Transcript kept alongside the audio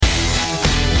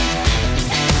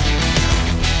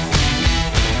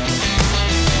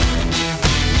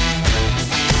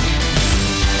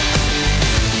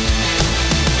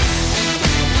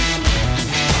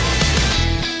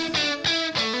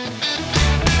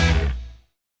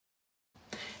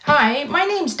Hi, my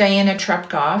name's Diana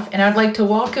Trepkoff, and I'd like to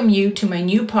welcome you to my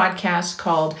new podcast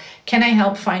called Can I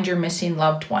Help Find Your Missing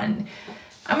Loved One?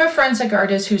 I'm a forensic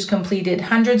artist who's completed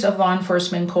hundreds of law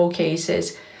enforcement cold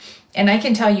cases, and I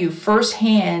can tell you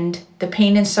firsthand the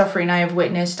pain and suffering I have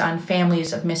witnessed on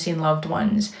families of missing loved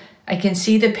ones. I can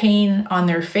see the pain on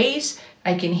their face,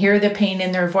 I can hear the pain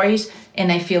in their voice, and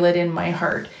I feel it in my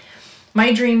heart.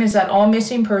 My dream is that all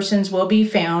missing persons will be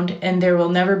found and there will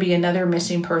never be another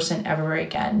missing person ever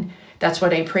again. That's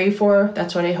what I pray for,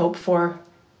 that's what I hope for,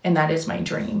 and that is my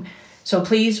dream. So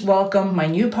please welcome my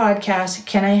new podcast,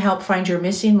 Can I Help Find Your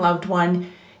Missing Loved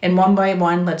One? And one by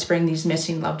one, let's bring these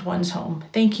missing loved ones home.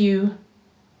 Thank you.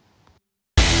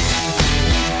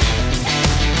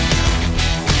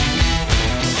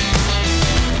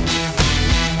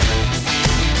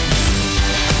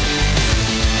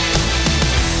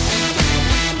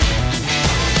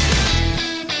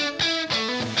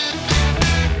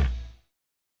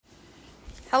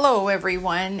 Hello,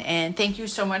 everyone, and thank you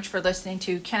so much for listening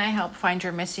to Can I Help Find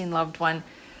Your Missing Loved One?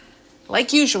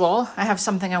 Like usual, I have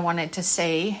something I wanted to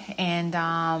say, and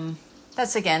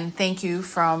that's again, thank you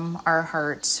from our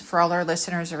hearts for all our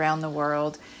listeners around the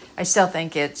world. I still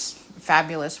think it's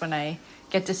fabulous when I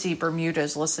get to see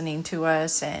Bermuda's listening to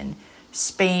us, and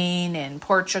Spain, and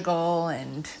Portugal,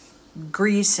 and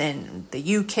Greece, and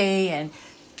the UK, and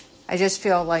I just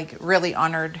feel like really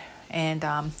honored, and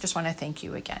just want to thank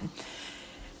you again.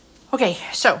 Okay,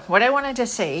 so what I wanted to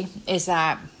say is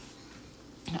that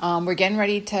we're getting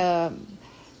ready to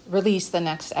release the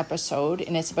next episode,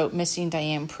 and it's about missing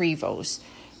Diane Prevost.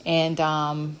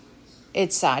 And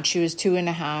it's sad. She was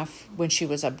 2.5 when she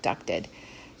was abducted.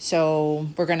 So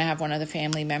we're going to have one of the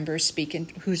family members speaking,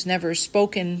 who's never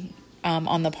spoken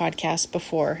on the podcast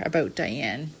before about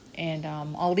Diane. And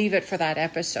I'll leave it for that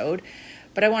episode.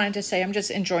 But I wanted to say I'm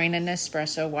just enjoying an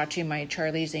espresso, watching my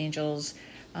Charlie's Angels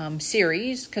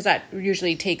series, because that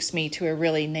usually takes me to a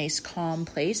really nice calm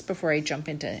place before I jump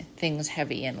into things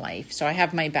heavy in life. So I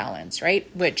have my balance, right?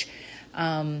 Which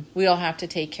we all have to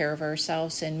take care of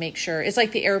ourselves and make sure. It's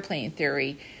like the airplane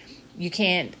theory. You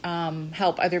can't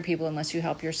help other people unless you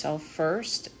help yourself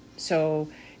first. So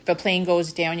if a plane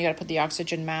goes down, you got to put the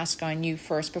oxygen mask on you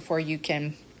first before you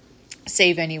can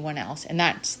save anyone else. And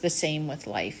that's the same with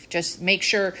life. Just make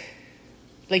sure,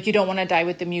 like, you don't want to die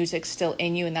with the music still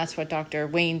in you. And that's what Dr.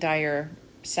 Wayne Dyer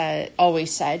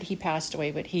always said. He passed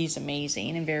away, but he's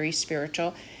amazing and very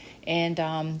spiritual. And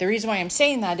the reason why I'm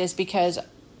saying that is because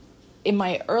in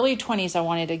my early 20s, I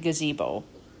wanted a gazebo.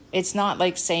 It's not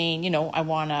like saying, I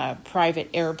want a private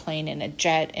airplane and a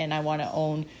jet and I want to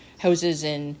own houses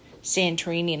in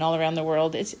Santorini and all around the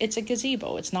world. It's a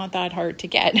gazebo. It's not that hard to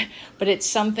get, but it's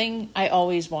something I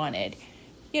always wanted.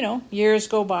 Years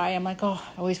go by, I'm like, I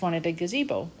always wanted a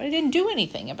gazebo, but I didn't do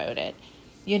anything about it,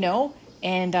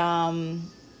 And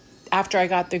after I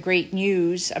got the great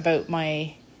news about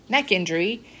my neck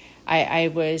injury, I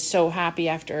was so happy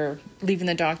after leaving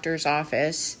the doctor's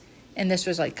office. And this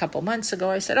was like a couple months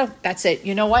ago. I said, that's it.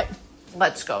 You know what?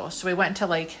 Let's go. So we went to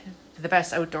like the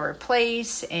best outdoor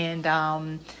place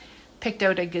and picked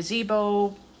out a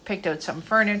gazebo, picked out some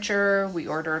furniture. We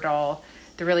ordered all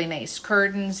the really nice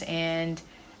curtains, and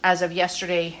as of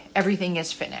yesterday, everything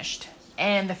is finished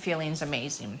and the feeling's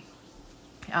amazing.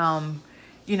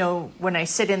 When I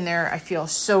sit in there, I feel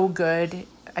so good.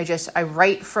 I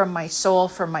write from my soul,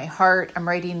 from my heart. I'm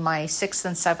writing my 6th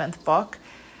and 7th book.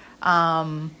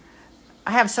 I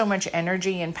have so much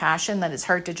energy and passion that it's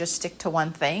hard to just stick to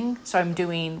one thing. So I'm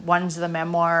doing, one's the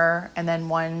memoir, and then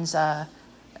one's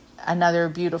another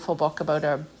beautiful book about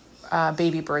a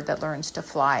baby bird that learns to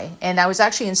fly. And I was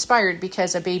actually inspired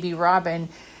because a baby robin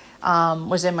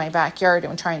was in my backyard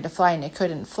and trying to fly, and it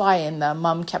couldn't fly, and the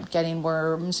mom kept getting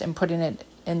worms and putting it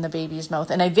in the baby's mouth.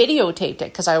 And I videotaped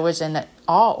it because I was in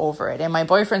awe over it. And my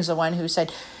boyfriend's the one who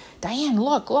said, Diane,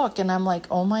 look. And I'm like,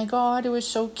 oh my God, it was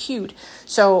so cute.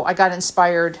 So I got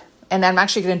inspired, and I'm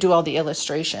actually going to do all the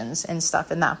illustrations and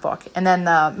stuff in that book. And then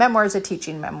the memoir is a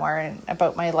teaching memoir and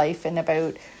about my life and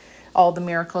about all the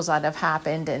miracles that have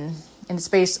happened. And it's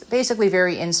basically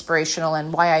very inspirational,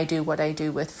 and why I do what I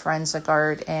do with Forensic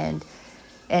Art and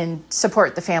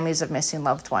support the families of missing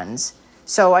loved ones.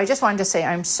 So I just wanted to say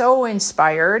I'm so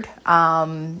inspired.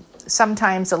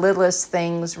 Sometimes the littlest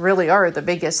things really are the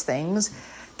biggest things.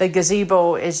 The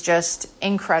gazebo is just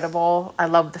incredible. I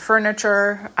love the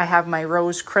furniture. I have my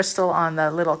rose crystal on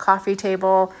the little coffee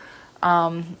table.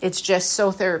 It's just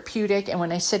so therapeutic. And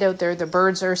when I sit out there, the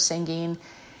birds are singing,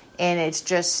 and I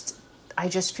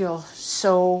just feel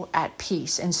so at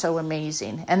peace and so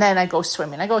amazing. And then I go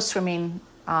swimming.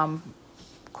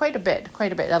 quite a bit.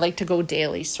 I like to go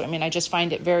daily swimming. I just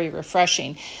find it very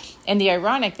refreshing. And the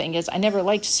ironic thing is I never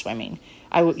liked swimming.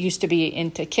 I used to be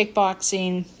into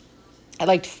kickboxing. I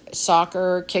liked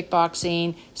soccer,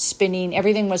 kickboxing, spinning.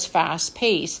 Everything was fast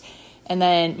paced. And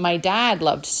then my dad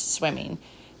loved swimming.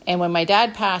 And when my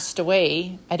dad passed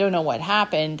away, I don't know what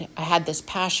happened. I had this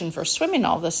passion for swimming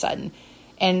all of a sudden.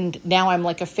 And now I'm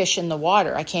like a fish in the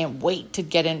water. I can't wait to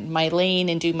get in my lane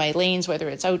and do my lanes, whether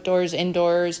it's outdoors,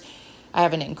 indoors. I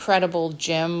have an incredible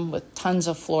gym with tons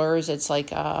of floors. It's like,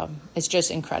 it's just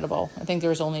incredible. I think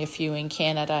there's only a few in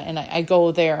Canada, and I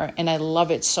go there and I love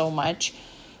it so much.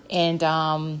 And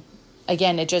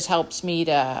again, it just helps me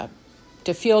to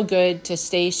feel good, to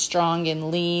stay strong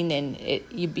and lean, and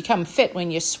you become fit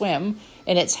when you swim,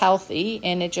 and it's healthy,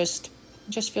 and it just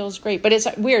feels great. But it's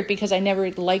weird because I never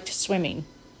liked swimming,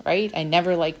 right? I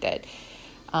never liked it.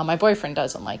 My boyfriend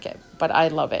doesn't like it, but I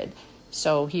love it.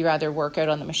 So he rather work out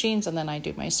on the machines and then I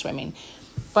do my swimming.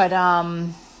 But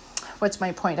what's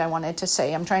my point I wanted to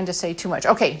say? I'm trying to say too much.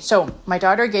 Okay, so my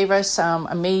daughter gave us some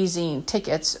amazing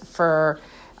tickets for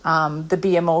the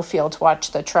BMO field to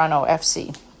watch the Toronto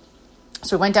FC.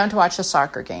 So we went down to watch the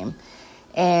soccer game.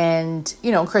 And,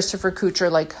 Christopher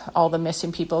Kucher, like all the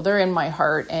missing people, they're in my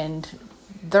heart and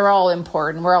they're all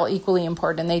important. We're all equally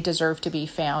important and they deserve to be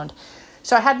found.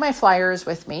 So I had my flyers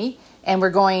with me. And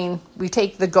we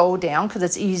take the GO down because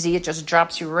it's easy. It just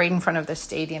drops you right in front of the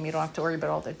stadium. You don't have to worry about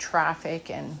all the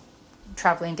traffic and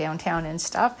traveling downtown and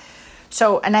stuff.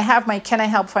 So, and I have my Can I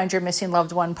Help Find Your Missing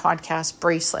Loved One podcast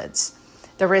bracelets,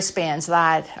 the wristbands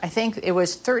that I think it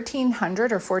was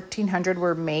 1,300 or 1,400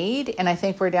 were made. And I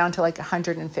think we're down to like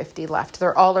 150 left.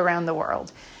 They're all around the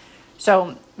world.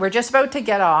 So we're just about to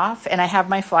get off. And I have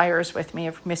my flyers with me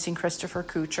of missing Christopher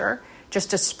Kucher just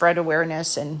to spread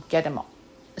awareness and get him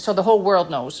so the whole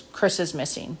world knows Chris is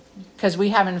missing because we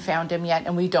haven't found him yet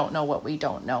and we don't know what we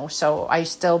don't know. So I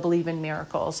still believe in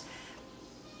miracles.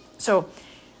 So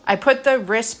I put the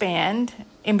wristband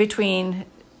in between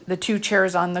the two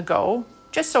chairs on the GO,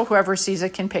 just so whoever sees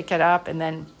it can pick it up and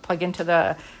then plug into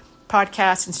the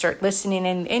podcast and start listening.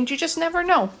 And you just never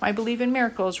know. I believe in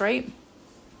miracles, right?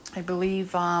 I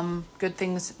believe good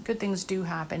things do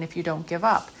happen if you don't give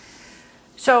up.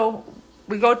 So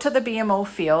we go to the BMO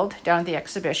field down at the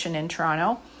exhibition in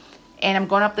Toronto, and I'm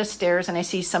going up the stairs and I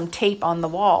see some tape on the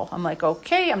wall. I'm like,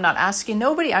 okay, I'm not asking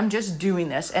nobody. I'm just doing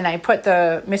this. And I put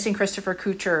the missing Christopher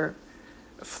Kucher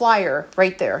flyer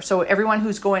right there. So everyone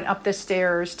who's going up the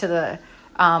stairs to the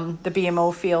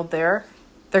BMO field there,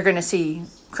 they're going to see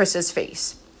Chris's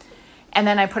face. And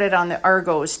then I put it on the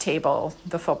Argos table,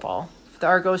 the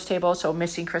Argos table. So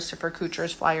missing Christopher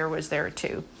Kucher's flyer was there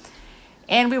too.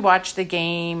 And we watched the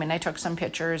game and I took some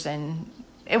pictures and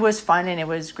it was fun and it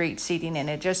was great seating and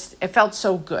it felt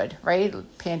so good, right?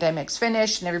 Pandemic's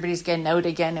finished and everybody's getting out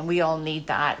again and we all need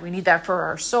that. We need that for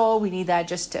our soul. We need that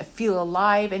just to feel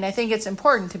alive. And I think it's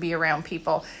important to be around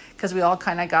people because we all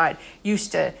kind of got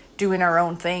used to doing our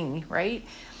own thing, right?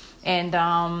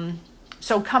 And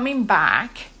so coming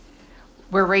back,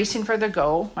 we're racing for the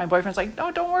GO. My boyfriend's like, no,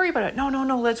 don't worry about it. No,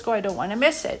 let's go. I don't want to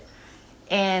miss it.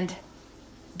 And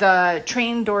the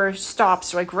train door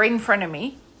stops like right in front of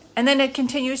me and then it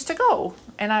continues to go.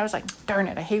 And I was like, darn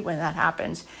it, I hate when that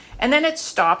happens. And then it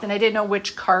stopped and I didn't know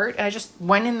which cart. And I just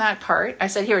went in that cart. I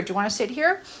said, here, do you want to sit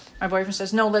here? My boyfriend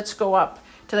says, no, let's go up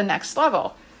to the next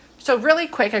level. So really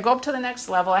quick, I go up to the next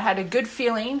level. I had a good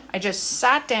feeling. I just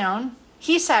sat down.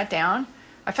 He sat down.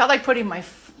 I felt like putting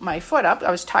my foot up.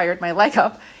 I was tired, my leg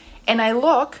up. And I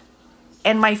look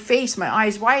and my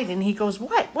eyes widen. And he goes,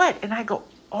 what? And I go,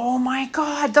 oh my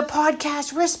God, the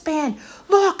podcast wristband.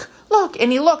 Look.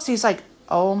 And he looks, he's like,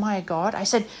 oh my God. I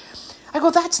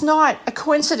go, that's not a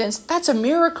coincidence. That's a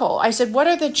miracle. I said, what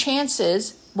are the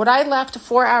chances? What I left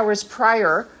 4 hours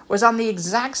prior was on the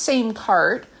exact same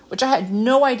cart, which I had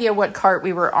no idea what cart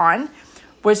we were on,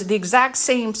 was the exact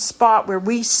same spot where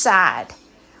we sat.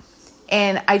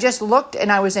 And I just looked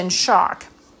and I was in shock.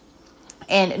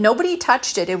 And nobody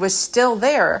touched it. It was still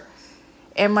there.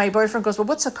 And my boyfriend goes, well,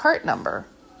 what's the cart number?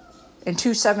 And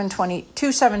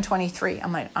 2723.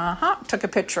 I'm like, took a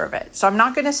picture of it. So I'm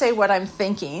not going to say what I'm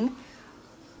thinking,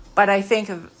 but I think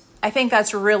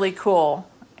that's really cool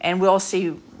and we'll see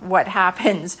what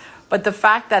happens. But the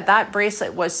fact that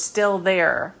bracelet was still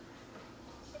there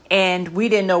and we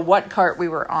didn't know what cart we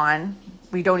were on,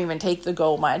 we don't even take the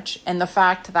GO much. And the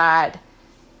fact that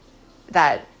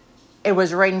it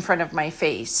was right in front of my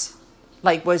face,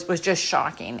 like was just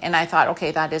shocking. And I thought, okay,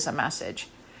 that is a message.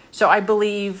 So I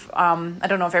believe, I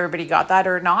don't know if everybody got that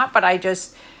or not, but I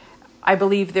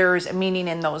believe there's a meaning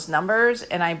in those numbers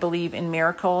and I believe in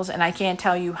miracles. And I can't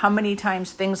tell you how many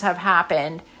times things have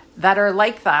happened that are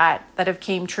like that have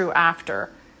came true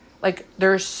after. Like,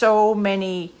 there's so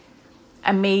many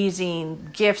amazing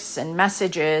gifts and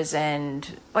messages,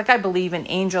 and like, I believe in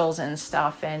angels and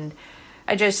stuff. And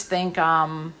I just think,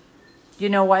 you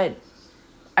know what?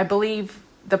 I believe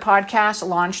the podcast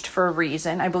launched for a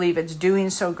reason. I believe it's doing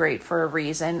so great for a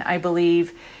reason. I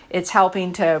believe it's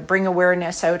helping to bring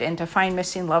awareness out and to find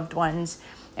missing loved ones.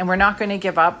 And we're not going to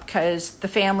give up, because the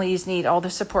families need all the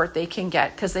support they can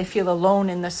get, because they feel alone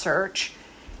in the search.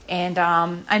 And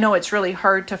I know it's really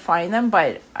hard to find them,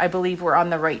 but I believe we're on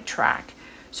the right track.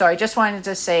 So I just wanted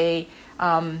to say,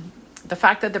 the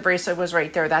fact that the bracelet was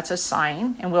right there, that's a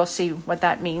sign, and we'll see what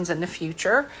that means in the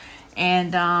future.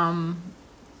 And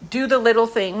do the little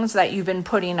things that you've been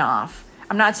putting off.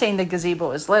 I'm not saying the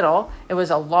gazebo is little. It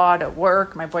was a lot of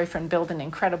work. My boyfriend built an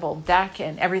incredible deck,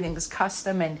 and everything's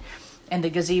custom, and the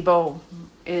gazebo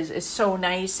is so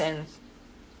nice, and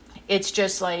it's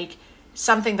just like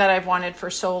something that I've wanted for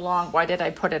so long. Why did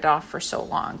I put it off for so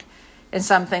long? And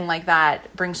something like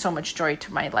that brings so much joy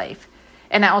to my life.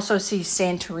 And I also see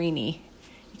Santorini.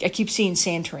 I keep seeing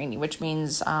Santorini, which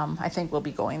means I think we'll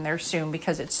be going there soon,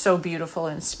 because it's so beautiful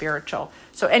and spiritual.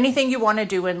 So anything you want to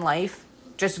do in life,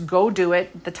 just go do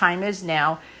it. The time is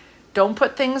now. Don't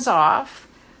put things off.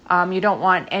 You don't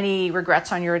want any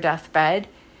regrets on your deathbed.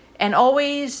 And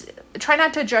always try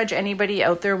not to judge anybody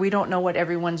out there. We don't know what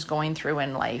everyone's going through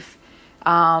in life.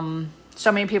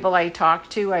 So many people I talk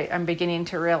to, I'm beginning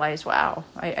to realize, wow,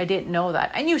 I didn't know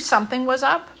that. I knew something was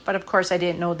up, but of course I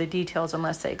didn't know the details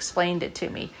unless they explained it to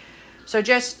me. So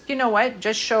just, you know what,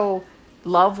 just show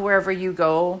love wherever you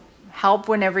go. Help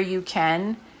whenever you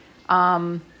can.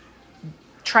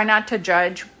 Try not to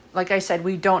judge. Like I said,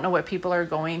 we don't know what people are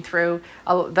going through.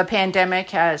 The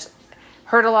pandemic has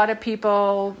hurt a lot of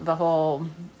people. The whole,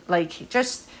 like,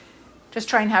 just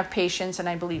try and have patience, and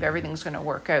I believe everything's going to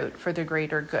work out for the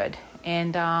greater good.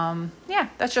 And yeah,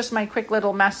 that's just my quick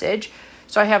little message.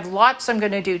 So I have lots I'm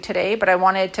going to do today, but I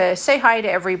wanted to say hi to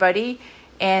everybody,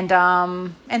 and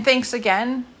thanks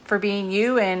again for being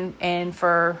you, and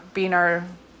for being our,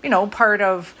 part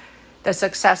of the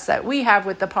success that we have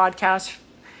with the podcast.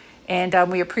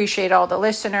 And we appreciate all the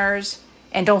listeners.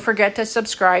 And don't forget to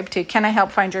subscribe to Can I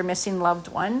Help Find Your Missing Loved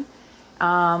One?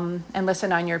 And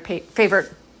listen on your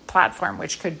favorite platform,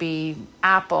 which could be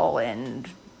Apple and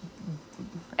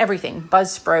everything,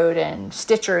 Buzzsprout and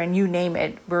Stitcher, and you name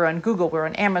it. We're on Google, we're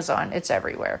on Amazon, it's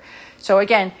everywhere. So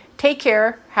again, take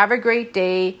care, have a great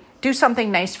day, do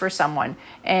something nice for someone.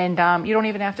 And you don't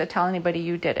even have to tell anybody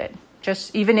you did it.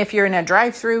 Just, even if you're in a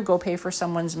drive-through, go pay for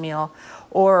someone's meal.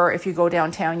 Or if you go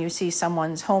downtown, you see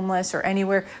someone's homeless or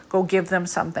anywhere, go give them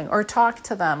something, or talk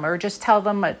to them, or just tell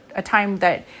them a time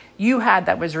that you had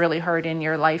that was really hard in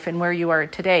your life and where you are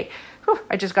today. Whew,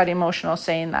 I just got emotional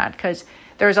saying that, because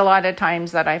there's a lot of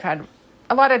times that I've had,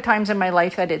 a lot of times in my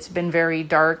life that it's been very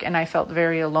dark and I felt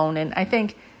very alone. And I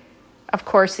think, of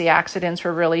course, the accidents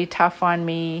were really tough on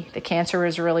me. The cancer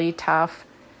was really tough.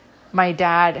 My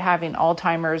dad having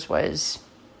Alzheimer's was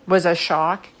a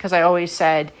shock, because I always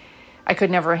said I could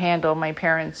never handle my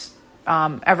parents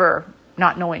ever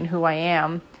not knowing who I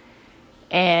am.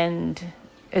 And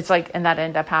it's like, and that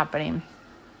ended up happening.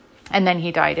 And then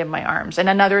he died in my arms. And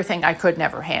another thing I could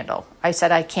never handle. I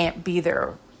said, I can't be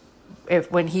there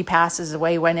when he passes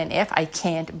away, when and if. I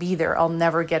can't be there. I'll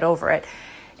never get over it.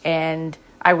 And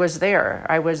I was there.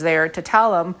 I was there to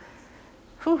tell him,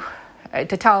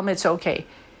 it's okay.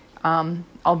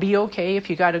 I'll be okay if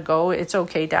you got to go. It's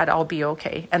okay, Dad. I'll be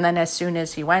okay. And then as soon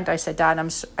as he went, I said, Dad,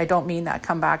 I don't mean that.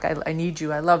 Come back. I need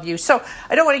you. I love you. So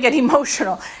I don't want to get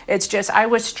emotional. It's just, I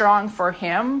was strong for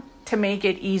him to make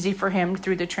it easy for him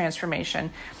through the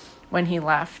transformation when he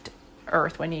left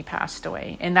Earth, when he passed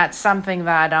away. And that's something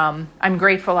that I'm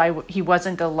grateful he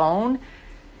wasn't alone.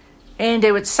 And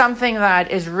it was something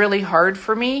that is really hard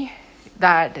for me,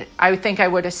 that I think I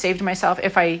would have saved myself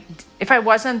if I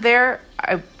wasn't there.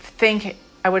 I think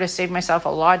I would have saved myself a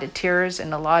lot of tears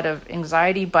and a lot of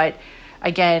anxiety. But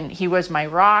again, he was my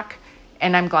rock,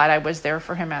 and I'm glad I was there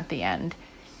for him at the end.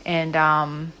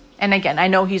 And again, I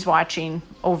know he's watching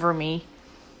over me,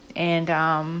 and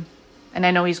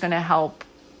I know he's going to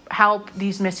help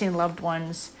these missing loved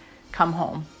ones come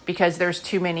home, because there's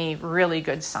too many really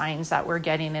good signs that we're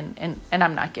getting, and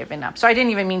I'm not giving up. So I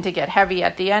didn't even mean to get heavy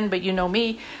at the end, but you know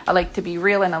me, I like to be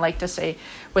real, and I like to say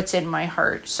what's in my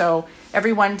heart. So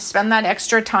everyone, spend that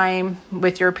extra time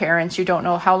with your parents. You don't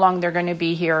know how long they're going to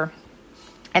be here.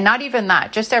 And not even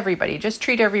that, just everybody. Just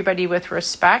treat everybody with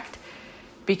respect,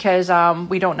 because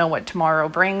we don't know what tomorrow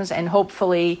brings. And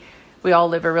hopefully we all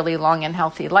live a really long and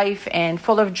healthy life and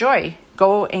full of joy.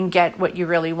 Go and get what you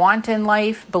really want in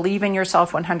life. Believe in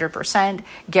yourself 100%.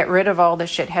 Get rid of all the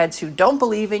shitheads who don't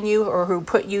believe in you or who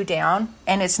put you down.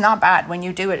 And it's not bad when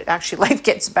you do it. Actually, life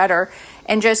gets better.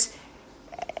 And just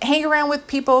hang around with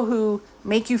people who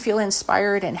make you feel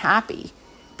inspired and happy,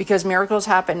 because miracles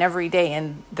happen every day.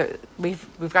 And we've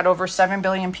got over 7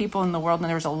 billion people in the world, and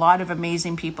there's a lot of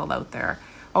amazing people out there.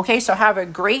 Okay, so have a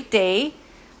great day.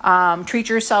 Treat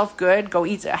yourself good. Go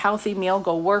eat a healthy meal.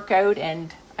 Go work out,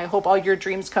 and I hope all your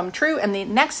dreams come true. And the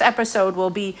next episode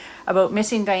will be about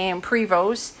missing Diane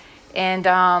Prevost.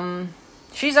 And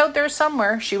she's out there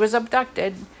somewhere. She was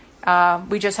abducted.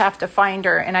 We just have to find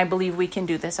her. And I believe we can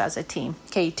do this as a team.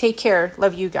 Okay, take care.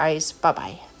 Love you guys.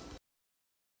 Bye-bye.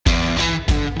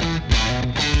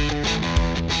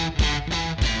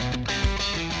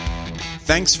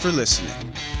 Thanks for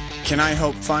listening. Can I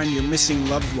Help Find Your Missing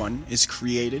Loved One is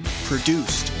created,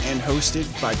 produced, and hosted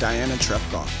by Diana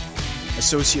Trepkoff.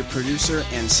 Associate producer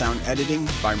and sound editing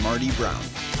by Marty Brown.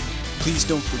 Please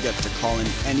don't forget to call in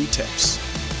any tips.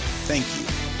 Thank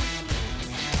you.